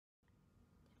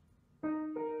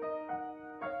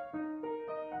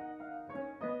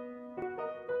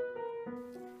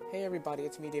everybody,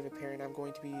 it's me David Perry, and I'm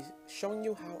going to be showing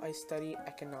you how I study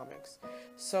economics.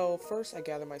 So first I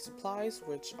gather my supplies,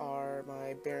 which are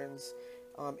my Barron's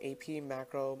AP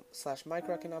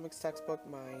Macro/Microeconomics textbook,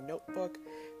 my notebook,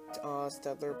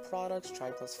 Staedtler products,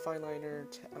 tri-plus fine liner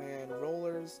and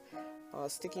rollers,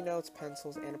 sticky notes,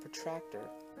 pencils, and a protractor.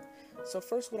 So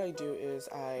first what I do is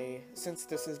since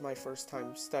this is my first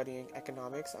time studying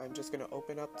economics, I'm just going to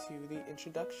open up to the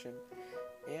introduction.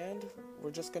 And we're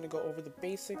just going to go over the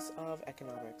basics of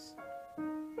economics.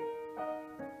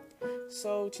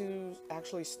 So to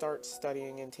actually start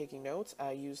studying and taking notes,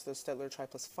 I use the Staedtler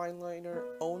tri-plus fine liner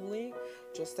only,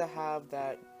 just to have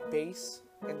that base,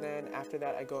 and then after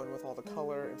that I go in with all the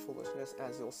color and foolishness,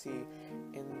 as you'll see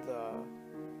in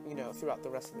the, throughout the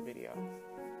rest of the video.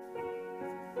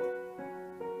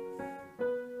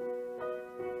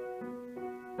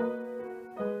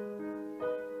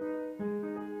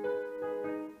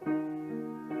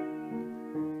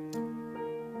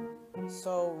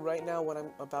 So right now what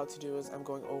I'm about to do is I'm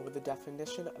going over the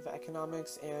definition of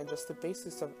economics and just the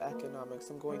basics of economics.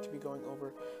 I'm going to be going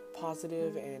over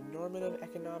positive and normative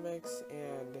economics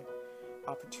and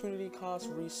opportunity cost,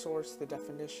 resource, the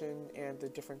definition, and the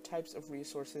different types of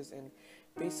resources. And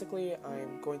basically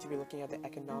I'm going to be looking at the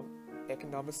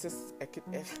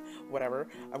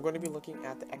I'm going to be looking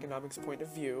at the economics point of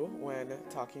view when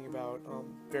talking about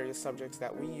various subjects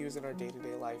that we use in our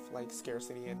day-to-day life, like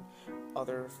scarcity and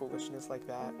other foolishness like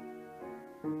that.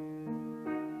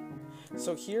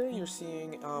 So here you're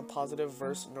seeing positive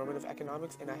versus normative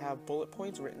economics, and I have bullet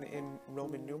points written in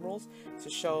Roman numerals to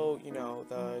show,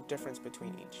 the difference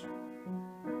between each.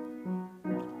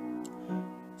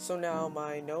 So now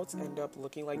my notes end up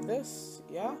looking like this,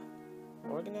 yeah?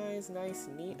 Organized, nice,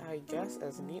 neat, I guess,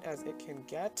 as neat as it can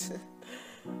get.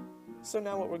 So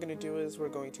now what we're going to do is we're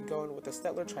going to go in with the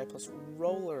Staedtler tri-plus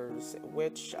rollers,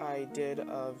 which I did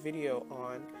a video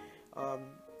on.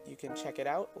 You can check it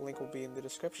out, link will be in the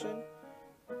description.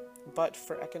 But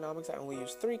for economics I only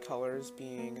use 3 colors,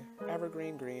 being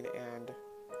evergreen, green, and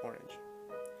orange.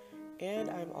 And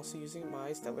I'm also using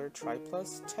my Staedtler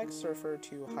tri-plus text surfer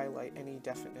to highlight any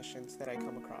definitions that I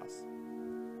come across.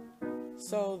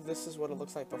 So this is what it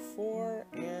looks like before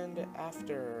and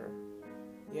after.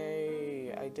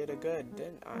 Yay, I did a good,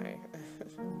 didn't I?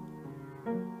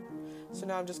 So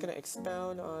now I'm just going to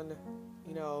expound on,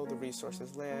 the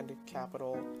resources, land,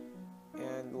 capital,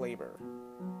 and labor.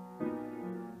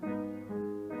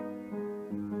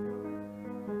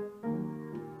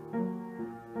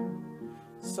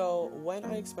 So when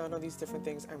I expound on these different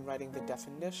things, I'm writing the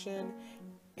definition,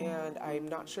 and I'm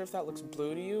not sure if that looks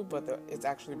blue to you, but it's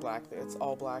actually black. It's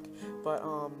all black. But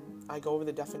I go over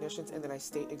the definitions and then I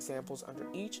state examples under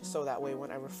each, so that way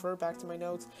when I refer back to my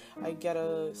notes, I get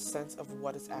a sense of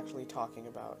what it's actually talking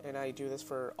about. And I do this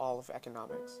for all of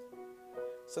economics.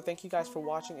 So thank you guys for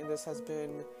watching, and this has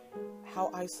been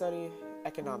How I Study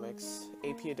Economics,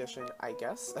 AP Edition, I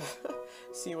guess.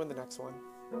 See you in the next one.